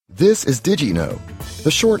This is DigiKnow,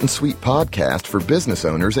 the short and sweet podcast for business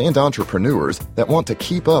owners and entrepreneurs that want to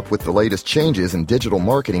keep up with the latest changes in digital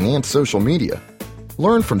marketing and social media.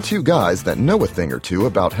 Learn from two guys that know a thing or two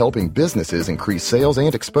about helping businesses increase sales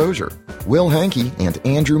and exposure. Will Hankey and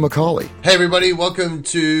Andrew McCauley. Hey everybody, welcome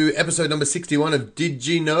to episode number 61 of Did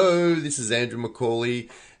You Know? This is Andrew McCauley,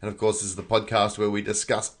 and of course this is the podcast where we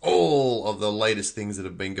discuss all of the latest things that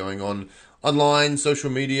have been going on online, social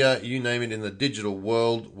media, you name it in the digital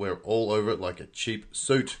world. We're all over it like a cheap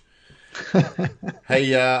suit.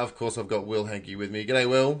 Hey, of course I've got Will Hankey with me. G'day,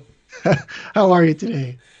 Will. How are you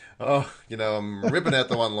today? Oh, I'm ripping out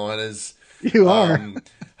the one-liners. You are.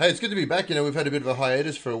 Hey, it's good to be back. We've had a bit of a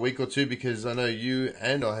hiatus for a week or two because I know you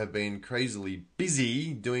and I have been crazily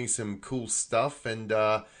busy doing some cool stuff, and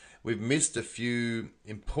we've missed a few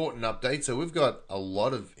important updates. So we've got a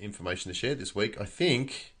lot of information to share this week. I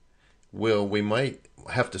think, Will, we might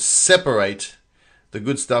have to separate the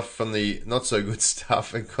good stuff from the not so good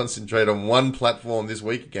stuff and concentrate on one platform this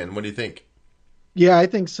week again. What do you think? Yeah, I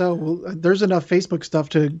think so. Well, there's enough Facebook stuff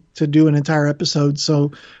to do an entire episode,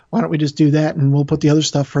 so why don't we just do that and we'll put the other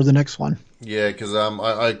stuff for the next one. Yeah, because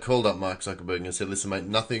I called up Mark Zuckerberg and I said, listen, mate,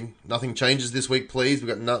 nothing changes this week, please.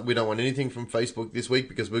 We don't want anything from Facebook this week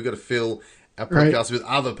because we've got to fill our podcast with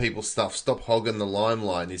other people's stuff. Stop hogging the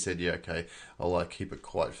limelight. And he said, yeah, okay, I'll keep it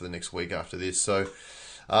quiet for the next week after this. So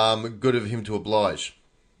good of him to oblige.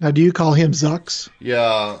 Now, do you call him Zucks?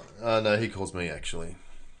 Yeah, no, he calls me actually.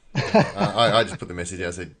 I just put the message out.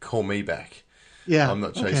 I said, call me back. Yeah, I'm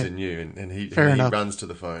not chasing you. And he runs to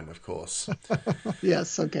the phone, of course.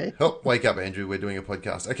 Yes, okay. Oh, wake up, Andrew. We're doing a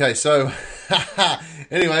podcast. Okay, so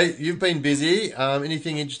anyway, you've been busy.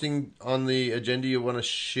 Anything interesting on the agenda you want to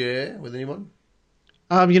share with anyone?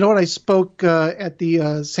 You know what? I spoke at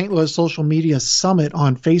the St. Louis Social Media Summit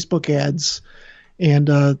on Facebook ads, and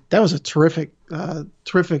that was a terrific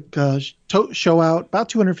show out. About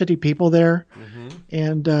 250 people there,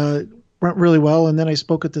 and went really well. And then I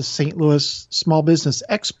spoke at the St. Louis Small Business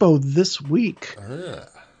Expo this week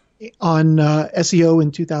on SEO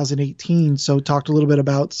in 2018. So talked a little bit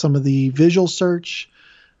about some of the visual search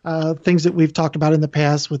things that we've talked about in the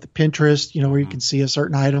past with the Pinterest, where you can see a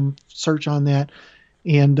certain item, search on that,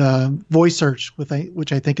 and voice search,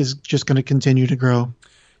 which I think is just going to continue to grow.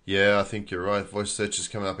 Yeah, I think you're right. Voice search is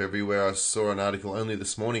coming up everywhere. I saw an article only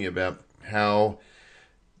this morning about how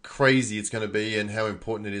crazy it's going to be and how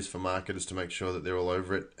important it is for marketers to make sure that they're all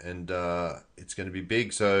over it, and it's going to be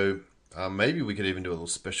big. So maybe we could even do a little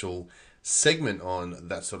special segment on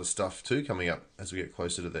that sort of stuff too coming up as we get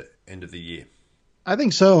closer to the end of the year. I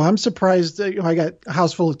think so. I'm surprised that I got a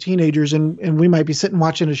house full of teenagers and we might be sitting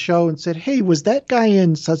watching a show and said, hey, was that guy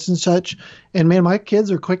in such and such? And man, my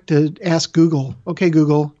kids are quick to ask Google, okay,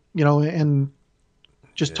 Google, and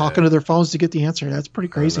just talking to their phones to get the answer. That's pretty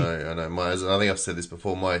crazy. I know. I think I've said this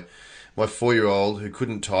before. My 4-year-old who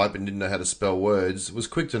couldn't type and didn't know how to spell words was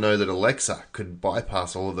quick to know that Alexa could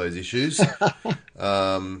bypass all of those issues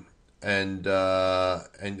and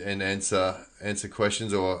answer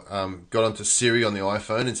questions, or got onto Siri on the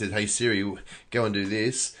iPhone and said, hey Siri, go and do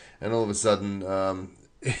this, and all of a sudden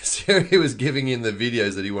Siri was giving him the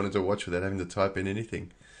videos that he wanted to watch without having to type in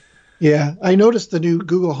anything. Yeah, I noticed the new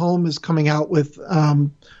Google Home is coming out with a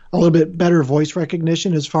little bit better voice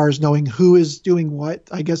recognition as far as knowing who is doing what.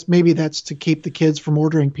 I guess maybe that's to keep the kids from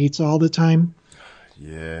ordering pizza all the time.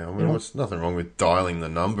 Yeah, I mean, there's nothing wrong with dialing the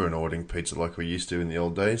number and ordering pizza like we used to in the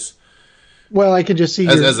old days. Well, I could just see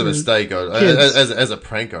as a mistake, as a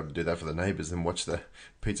prank, I'd do that for the neighbours and watch the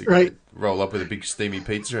pizza guy roll up with a big steamy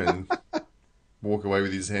pizza and walk away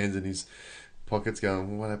with his hands in his pockets going,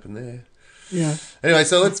 well, what happened there? Yeah. Anyway,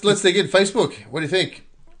 so let's dig in. Facebook, what do you think?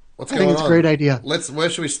 What's going on? I think it's a great idea. Where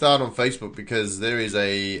should we start on Facebook? Because there is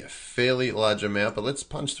a fairly large amount, but let's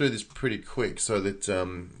punch through this pretty quick so that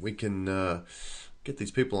we can get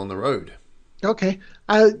these people on the road. Okay.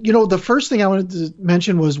 The first thing I wanted to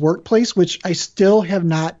mention was Workplace, which I still have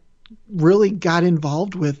not really got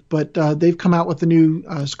involved with, but they've come out with a new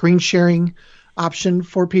screen sharing option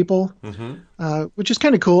for people, which is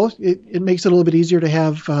kind of cool. It makes it a little bit easier to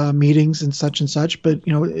have meetings and such. But,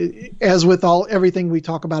 as with everything we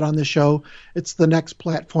talk about on the show, it's the next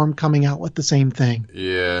platform coming out with the same thing.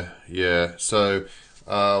 Yeah. So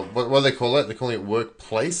what do they call it? They're calling it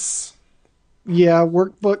Workplace? Yeah,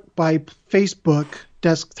 Workbook by Facebook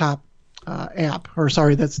desktop app. Or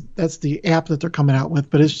sorry, that's the app that they're coming out with,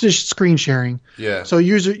 but it's just screen sharing. Yeah. So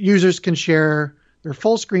users can share their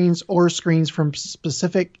full screens or screens from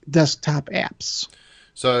specific desktop apps.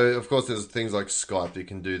 So, of course, there's things like Skype. You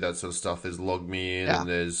can do that sort of stuff. There's Log Me In and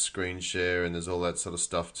there's Screen Share and there's all that sort of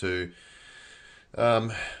stuff too.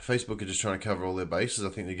 Facebook are just trying to cover all their bases. I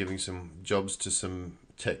think they're giving some jobs to some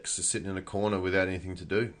techs sitting in a corner without anything to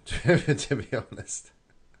do, to be honest.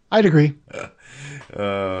 I'd agree.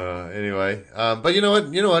 Anyway, but you know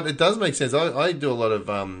what? You know what? It does make sense. I do a lot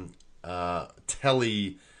of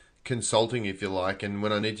tele consulting, if you like, and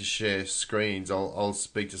when I need to share screens, I'll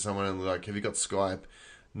speak to someone and like, have you got Skype?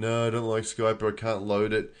 No, I don't like Skype, or I can't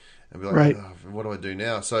load it. And be like, Right. oh, what do I do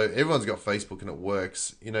now? So everyone's got Facebook and it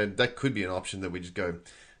works. You know, that could be an option that we just go,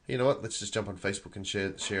 you know what? Let's just jump on Facebook and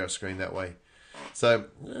share our screen that way. So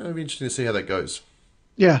it'll be interesting to see how that goes.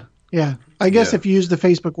 Yeah. Yeah. I guess Yeah. if you use the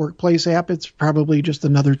Facebook Workplace app, it's probably just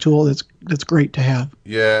another tool that's great to have.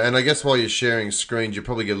 Yeah, and I guess while you're sharing screens, you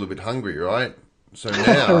probably get a little bit hungry, right? So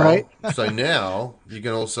now, Right. so now you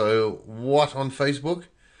can also what on Facebook?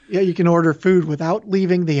 Yeah, you can order food without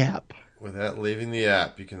leaving the app. Without leaving the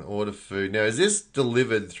app, you can order food. Now, is this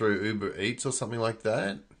delivered through Uber Eats or something like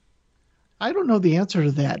that? I don't know the answer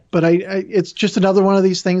to that, but it's just another one of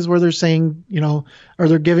these things where they're saying, or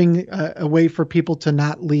they're giving a way for people to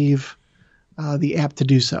not leave the app to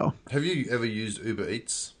do so. Have you ever used Uber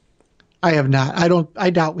Eats? I have not. I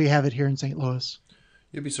doubt we have it here in St. Louis.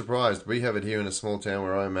 You'd be surprised. We have it here in a small town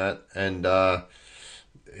where I'm at, and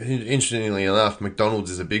interestingly enough,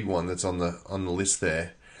 McDonald's is a big one that's on the list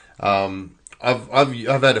there. I've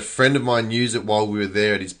had a friend of mine use it while we were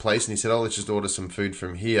there at his place, and he said, "Oh, let's just order some food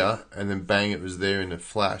from here," and then bang, it was there in a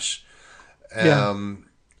flash. Yeah. And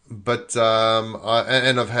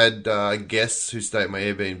I've had guests who stay at my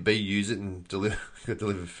Airbnb use it and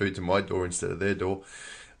deliver food to my door instead of their door.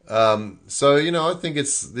 So I think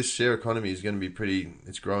this share economy is going to be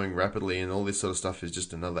it's growing rapidly, and all this sort of stuff is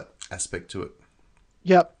just another aspect to it.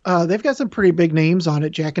 Yep. They've got some pretty big names on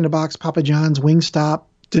it: Jack in the Box, Papa John's, Wingstop,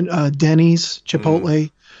 Denny's, Chipotle.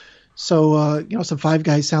 So, some Five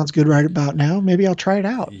Guys sounds good right about now. Maybe I'll try it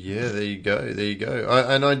out. Yeah, there you go.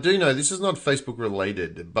 I do know this is not Facebook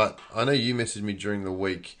related, but I know you messaged me during the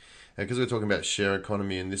week because we're talking about share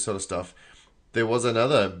economy and this sort of stuff. There was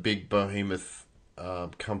another big behemoth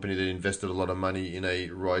company that invested a lot of money in a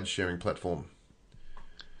ride-sharing platform.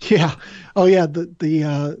 Yeah. Oh, yeah.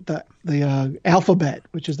 The Alphabet,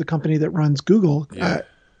 which is the company that runs Google. Yeah.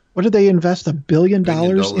 What did they invest $1 billion in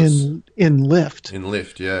Lyft? In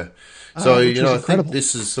Lyft, yeah. So, which is I incredible. think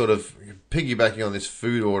this is sort of piggybacking on this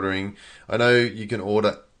food ordering. I know you can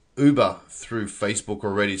order Uber through Facebook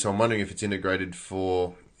already, so I'm wondering if it's integrated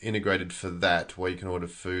for that, where you can order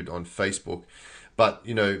food on Facebook. But,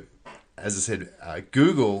 as I said,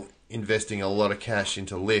 Google investing a lot of cash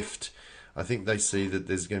into Lyft. I think they see that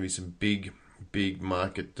there's going to be some big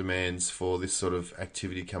market demands for this sort of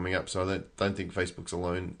activity coming up. So I don't think Facebook's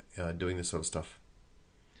alone doing this sort of stuff.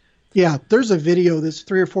 Yeah, there's a video that's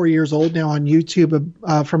 3 or 4 years old now on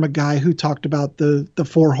YouTube from a guy who talked about the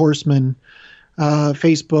four horsemen,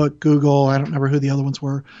 Facebook, Google. I don't remember who the other ones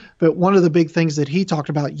were. But one of the big things that he talked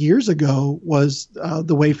about years ago was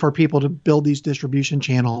the way for people to build these distribution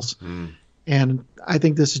channels. And I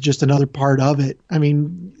think this is just another part of it. I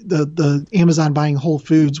mean, the Amazon buying Whole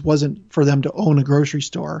Foods wasn't for them to own a grocery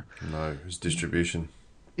store. No, it's distribution.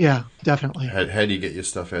 Yeah, definitely. How do you get your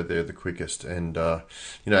stuff out there the quickest? And,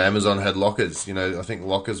 Amazon had lockers. I think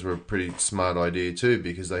lockers were a pretty smart idea too,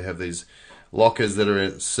 because they have these lockers that are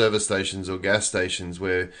at service stations or gas stations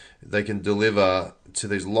where they can deliver to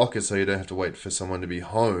these lockers, so you don't have to wait for someone to be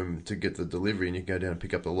home to get the delivery, and you can go down and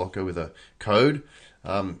pick up the locker with a code.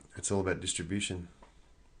 It's all about distribution.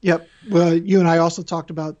 Yep. Well, you and I also talked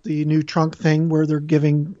about the new trunk thing where they're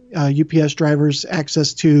giving UPS drivers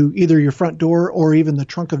access to either your front door or even the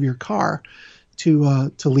trunk of your car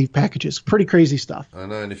to leave packages. Pretty crazy stuff. I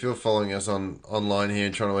know, and if you're following us online here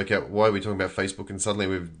and trying to work out why we're talking about Facebook and suddenly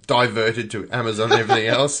we've diverted to Amazon and everything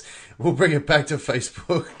else, we'll bring it back to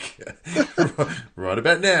Facebook right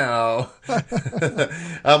about now.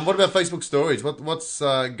 What about Facebook Stories? What's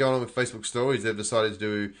going on with Facebook Stories? They've decided to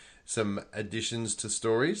do some additions to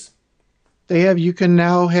stories. You can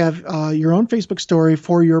now have your own Facebook story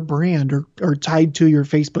for your brand or tied to your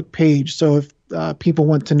Facebook page. So if people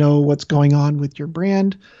want to know what's going on with your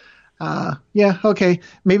brand, okay.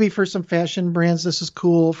 Maybe for some fashion brands, this is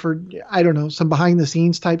cool. For, I don't know, some behind the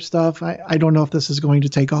scenes type stuff. I don't know if this is going to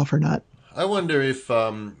take off or not. I wonder if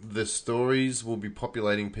the stories will be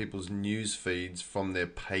populating people's news feeds from their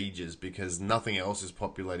pages, because nothing else is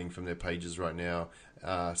populating from their pages right now,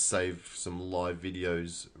 save some live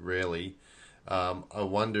videos, rarely. I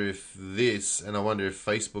wonder if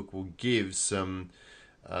Facebook will give some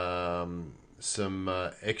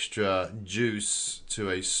extra juice to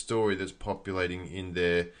a story that's populating in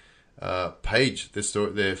their page, their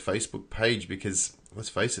Facebook page, because let's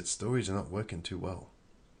face it, stories are not working too well.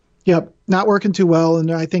 Yep, not working too well,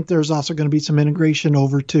 and I think there's also going to be some integration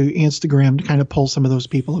over to Instagram to kind of pull some of those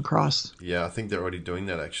people across. Yeah, I think they're already doing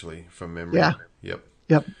that actually from memory. Yeah. Yep.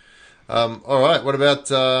 Yep. All right. What about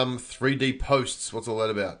 3D posts? What's all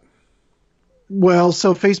that about? Well,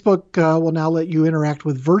 so Facebook will now let you interact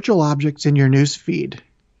with virtual objects in your news feed,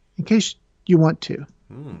 in case you want to.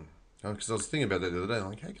 Because I was thinking about that the other day.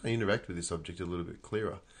 Like, how can I interact with this object a little bit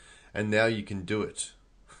clearer? And now you can do it.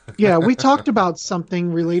 Yeah, we talked about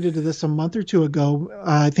something related to this a month or two ago.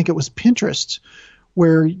 I think it was Pinterest,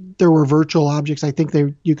 where there were virtual objects. I think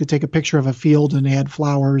you could take a picture of a field and add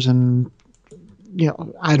flowers and,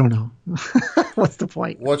 I don't know. What's the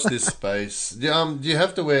point? Watch this space. Do you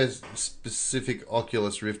have to wear specific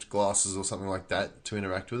Oculus Rift glasses or something like that to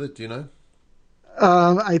interact with it? Do you know?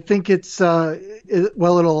 I think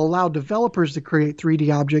it'll allow developers to create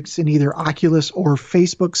 3D objects in either Oculus or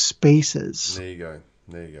Facebook Spaces. There you go.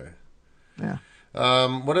 Yeah.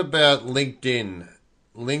 What about LinkedIn?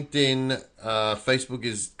 Facebook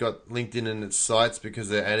has got LinkedIn in its sights because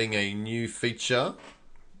they're adding a new feature.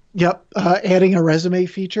 Yep, adding a resume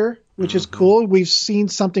feature, which is cool. We've seen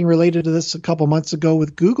something related to this a couple months ago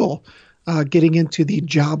with Google getting into the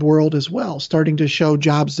job world as well, starting to show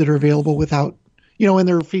jobs that are available without, in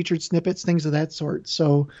their featured snippets, things of that sort.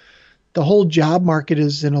 So the whole job market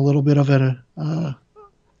is in a little bit of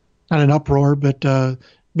not an uproar, but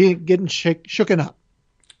getting shooken up.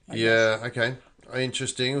 Yeah, okay.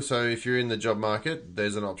 Interesting. So if you're in the job market,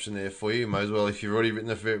 there's an option there for you. You might as well, if you've already written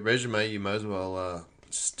a resume, you might as well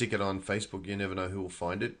stick it on Facebook. You never know who will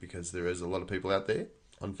find it because there is a lot of people out there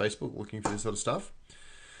on Facebook looking for this sort of stuff.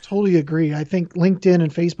 Totally agree. I think LinkedIn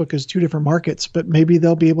and Facebook is two different markets, but maybe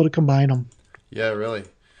they'll be able to combine them. Yeah, really.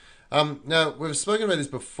 Now, we've spoken about this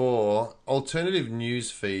before. Alternative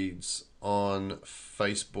news feeds on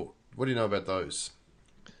Facebook. What do you know about those?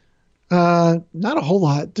 Not a whole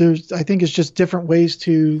lot. I think it's just different ways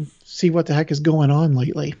to see what the heck is going on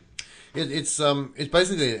lately. It's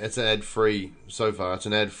basically an ad free so far. It's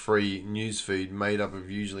an ad free news feed made up of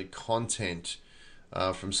usually content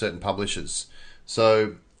from certain publishers.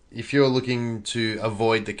 So if you're looking to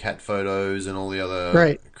avoid the cat photos and all the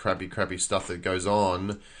other crappy stuff that goes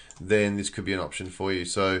on, then this could be an option for you.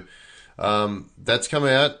 So that's come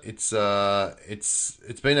out. It's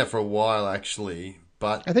been out for a while actually,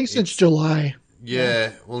 but I think since July.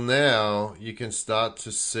 Yeah. Well, now you can start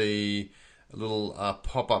to see little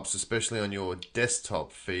pop-ups, especially on your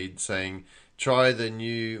desktop feed, saying try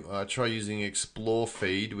using Explore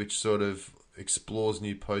feed, which sort of explores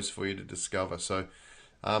new posts for you to discover. So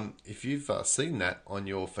if you've seen that on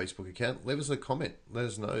your Facebook account, leave us a comment. Let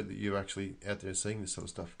us know that you're actually out there seeing this sort of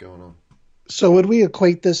stuff going on. So would we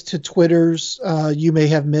equate this to Twitter's you may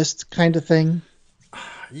have missed kind of thing?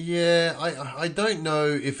 Yeah, I don't know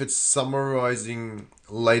if it's summarizing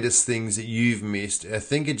latest things that you've missed. I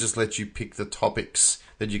think it just lets you pick the topics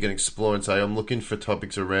that you can explore and say, I'm looking for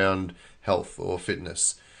topics around health or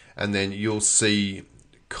fitness. And then you'll see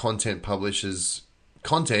content publishers'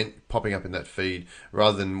 content popping up in that feed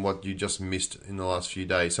rather than what you just missed in the last few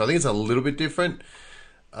days. So I think it's a little bit different,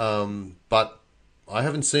 but I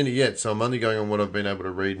haven't seen it yet. So I'm only going on what I've been able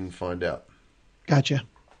to read and find out. Gotcha.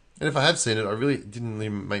 And if I have seen it, I really didn't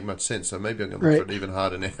even make much sense. So maybe I'm going to look for it even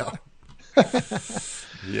harder now.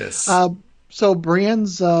 Yes. So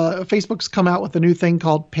brands, Facebook's come out with a new thing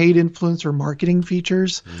called paid influencer marketing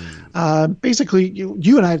features. Basically,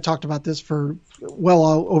 you and I have talked about this for well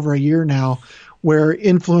over a year now, where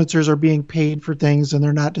influencers are being paid for things and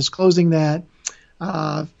they're not disclosing that.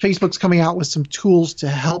 Facebook's coming out with some tools to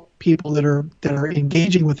help people that are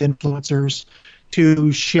engaging with influencers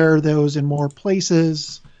to share those in more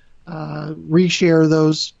places. Reshare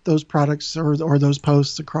those products or those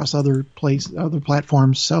posts across other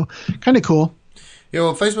platforms. So kind of cool. Yeah,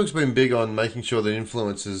 well, Facebook's been big on making sure that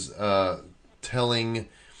influencers are telling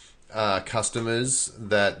customers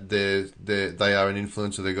that they are an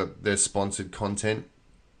influencer. They got their sponsored content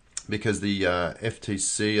because the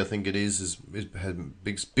FTC, I think it is had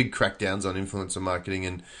big crackdowns on influencer marketing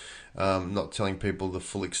and not telling people the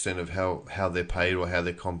full extent of how they're paid or how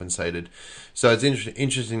they're compensated. So it's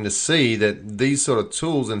interesting to see that these sort of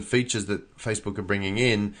tools and features that Facebook are bringing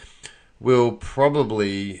in will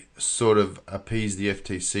probably sort of appease the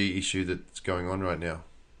FTC issue that's going on right now.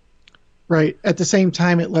 Right. At the same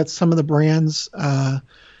time, it lets some of the brands,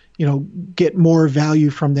 get more value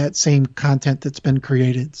from that same content that's been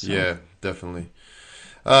created. So. Yeah, definitely.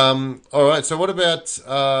 All right. So what about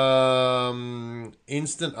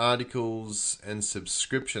instant articles and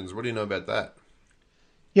subscriptions? What do you know about that?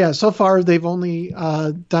 Yeah, so far they've only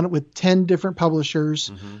done it with 10 different publishers,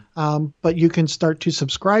 but you can start to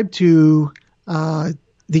subscribe to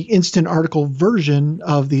the instant article version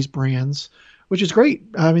of these brands, which is great.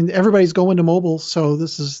 I mean, everybody's going to mobile, so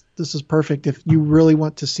this is perfect if you really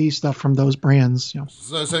want to see stuff from those brands.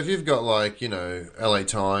 So if you've got like, LA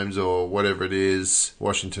Times or whatever it is,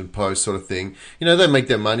 Washington Post sort of thing, they make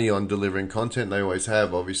their money on delivering content. They always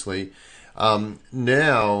have, obviously.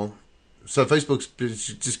 Now, so Facebook's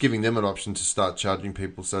just giving them an option to start charging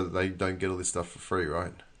people so that they don't get all this stuff for free,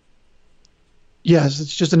 right? Yes,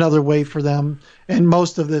 it's just another way for them. And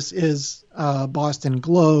most of this is Boston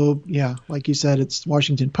Globe. Yeah, like you said, it's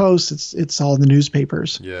Washington Post. It's all the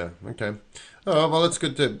newspapers. Yeah, okay. Oh, well, that's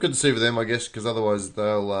good to see for them, I guess, because otherwise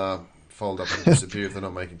they'll fold up and disappear if they're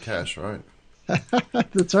not making cash, right?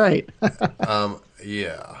 That's right.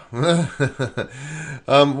 Yeah.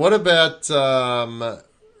 What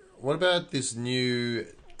about this new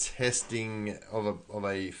testing of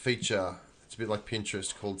a feature? It's a bit like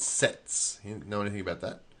Pinterest called Sets. You know anything about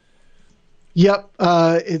that? Yep.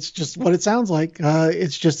 It's just what it sounds like.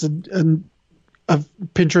 It's just a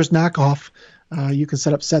Pinterest knockoff. You can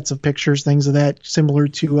set up sets of pictures, things of that, similar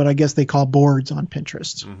to what I guess they call boards on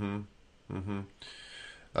Pinterest.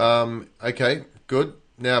 Okay, good.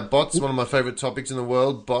 Now, bots, one of my favorite topics in the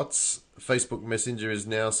world. Bots. Facebook Messenger is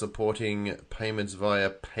now supporting payments via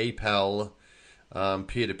PayPal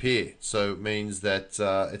peer-to-peer. So it means that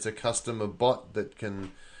it's a customer bot that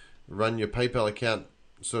can run your PayPal account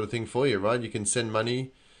sort of thing for you, right? You can send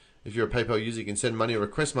money. If you're a PayPal user, you can send money or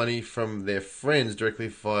request money from their friends directly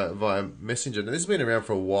via Messenger. Now, this has been around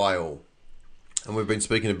for a while, and we've been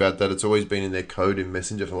speaking about that. It's always been in their code in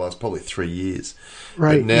Messenger for the last probably 3 years.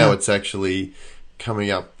 Right. But now it's actually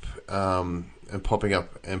coming up and popping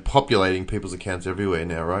up and populating people's accounts everywhere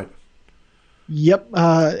now, right? Yep.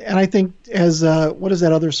 And I think as what is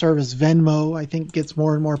that other service, Venmo, I think gets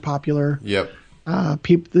more and more popular. Yep.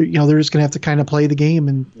 People, they're just going to have to kind of play the game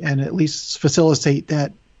and at least facilitate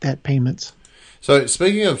that payments. So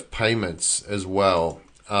speaking of payments as well,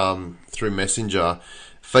 through Messenger,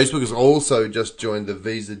 Facebook has also just joined the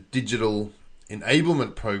Visa Digital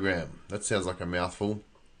Enablement Program. That sounds like a mouthful,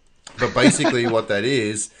 but basically what that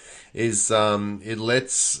is it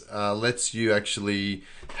lets you actually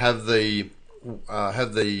have the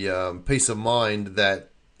peace of mind that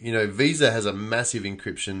Visa has a massive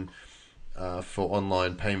encryption for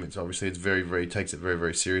online payments. Obviously, it's takes it very,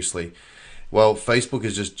 very seriously. Well, Facebook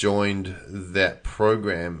has just joined that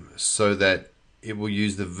program so that it will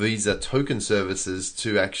use the Visa token services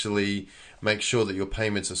to actually make sure that your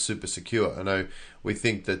payments are super secure. I know we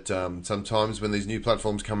think that sometimes when these new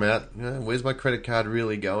platforms come out, where's my credit card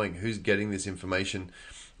really going? Who's getting this information?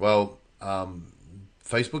 Well,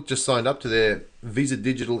 Facebook just signed up to their Visa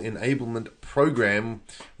Digital Enablement Program,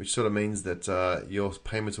 which sort of means that your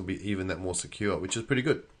payments will be even that more secure, which is pretty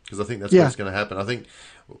good, because I think that's what's going to happen.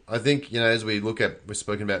 I think as we've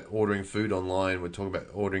spoken about ordering food online, we're talking about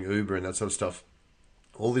ordering Uber and that sort of stuff.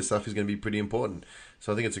 All this stuff is going to be pretty important.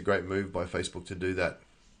 So I think it's a great move by Facebook to do that.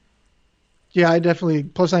 Yeah, I definitely.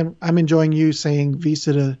 Plus, I'm enjoying you saying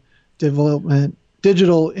Visa Digital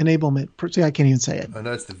Enablement. See, I can't even say it. I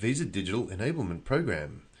know it's the Visa Digital Enablement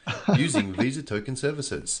Program using Visa token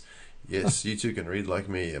services. Yes, you too can read like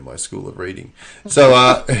me at my school of reading. So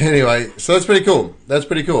anyway, so that's pretty cool.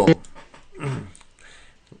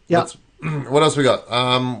 Yeah. What else we got?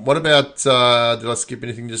 What about? Did I skip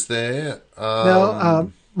anything just there?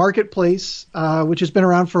 No. Marketplace, which has been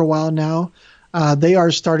around for a while now. They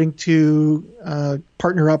are starting to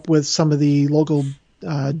partner up with some of the local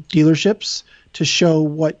dealerships to show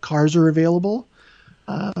what cars are available,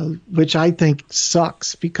 which I think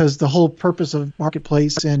sucks, because the whole purpose of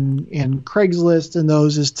Marketplace and Craigslist and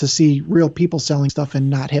those is to see real people selling stuff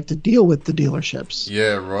and not have to deal with the dealerships.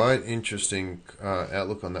 Yeah, right. Interesting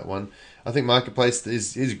outlook on that one. I think Marketplace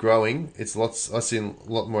is growing. I've seen a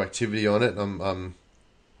lot more activity on it.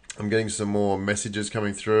 I'm getting some more messages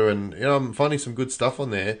coming through, and I'm finding some good stuff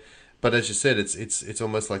on there. But as you said, it's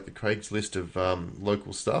almost like the Craigslist of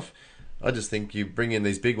local stuff. I just think you bring in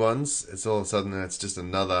these big ones, it's all of a sudden it's just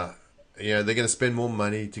another. They're going to spend more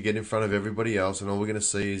money to get in front of everybody else, and all we're going to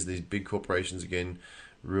see is these big corporations again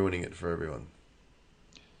ruining it for everyone.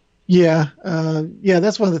 Yeah,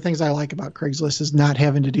 that's one of the things I like about Craigslist, is not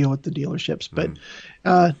having to deal with the dealerships. But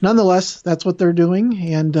nonetheless, that's what they're doing,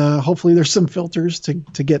 and hopefully there's some filters to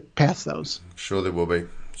get past those. Sure there will be.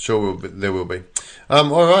 There will be.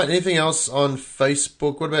 All right, anything else on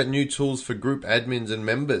Facebook? What about new tools for group admins and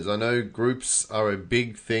members? I know groups are a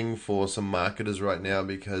big thing for some marketers right now,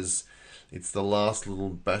 because it's the last little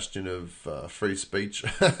bastion of free speech.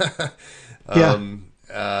 And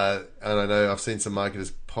I know I've seen some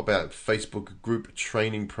marketers pop out Facebook group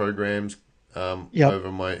training programs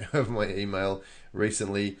over my email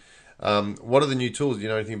recently. What are the new tools? Do you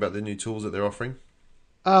know anything about the new tools that they're offering?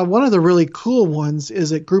 One of the really cool ones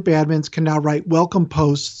is that group admins can now write welcome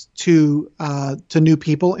posts to new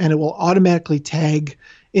people, and it will automatically tag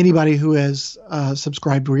anybody who has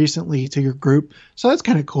subscribed recently to your group. So that's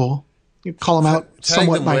kind of cool. You call them out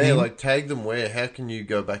somewhat by name. Like tag them where? How can you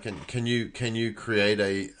go back and can you create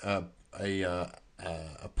a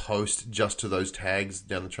post just to those tags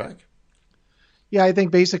down the track? Yeah, I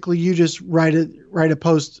think basically you just write a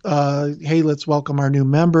post. Hey, let's welcome our new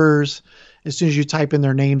members. As soon as you type in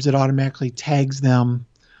their names, it automatically tags them,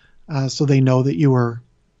 so they know that you were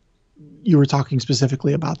talking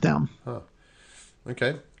specifically about them. Huh.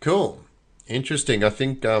 Okay, cool, interesting. I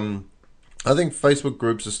think Facebook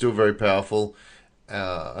groups are still very powerful.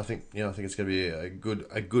 I think it's going to be a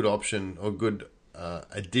good option or good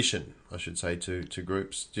addition, I should say, to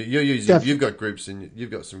groups. You've got groups and you've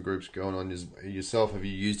got some groups going on yourself. Have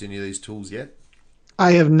you used any of these tools yet?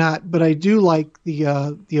 I have not, but I do like the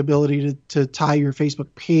ability to tie your Facebook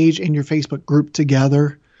page and your Facebook group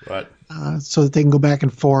together, right? So that they can go back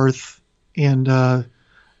and forth. And they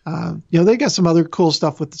got some other cool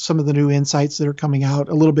stuff with some of the new insights that are coming out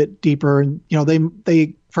a little bit deeper. And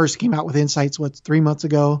they first came out with insights 3 months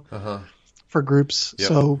ago for groups. Yep.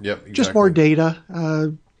 So exactly. Just more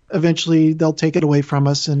data. Eventually, they'll take it away from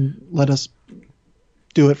us and let us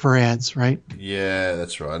do it for ads, right? Yeah,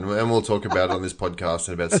 that's right. And we'll talk about it on this podcast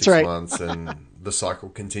in about 6 months, and the cycle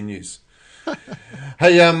continues.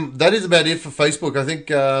 Hey, that is about it for Facebook. I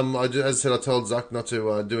think, as I said, I told Zuck not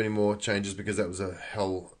to do any more changes because that was a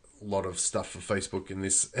hell lot of stuff for Facebook in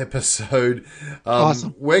this episode.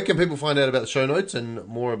 Awesome. Where can people find out about the show notes and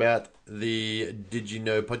more about the Did You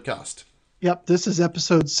Know podcast? Yep, this is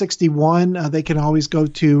episode 61. They can always go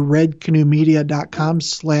to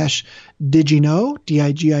redcanoemedia.com/digiknow,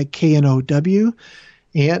 DIGIKNOW,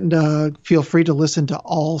 and feel free to listen to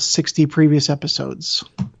all 60 previous episodes.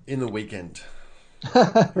 In the weekend.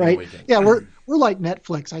 Right? Yeah, we're like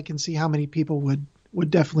Netflix. I can see how many people would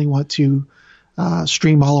definitely want to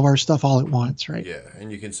stream all of our stuff all at once, right? Yeah,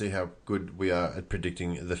 and you can see how good we are at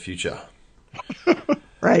predicting the future.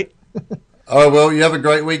 Right. Oh, well, you have a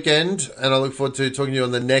great weekend, and I look forward to talking to you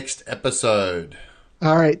on the next episode.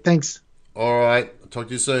 All right, thanks. All right, I'll talk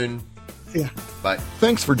to you soon. Yeah. Bye.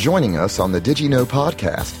 Thanks for joining us on the Did You Know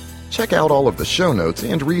podcast. Check out all of the show notes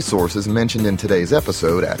and resources mentioned in today's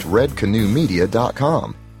episode at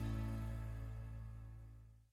redcanoemedia.com.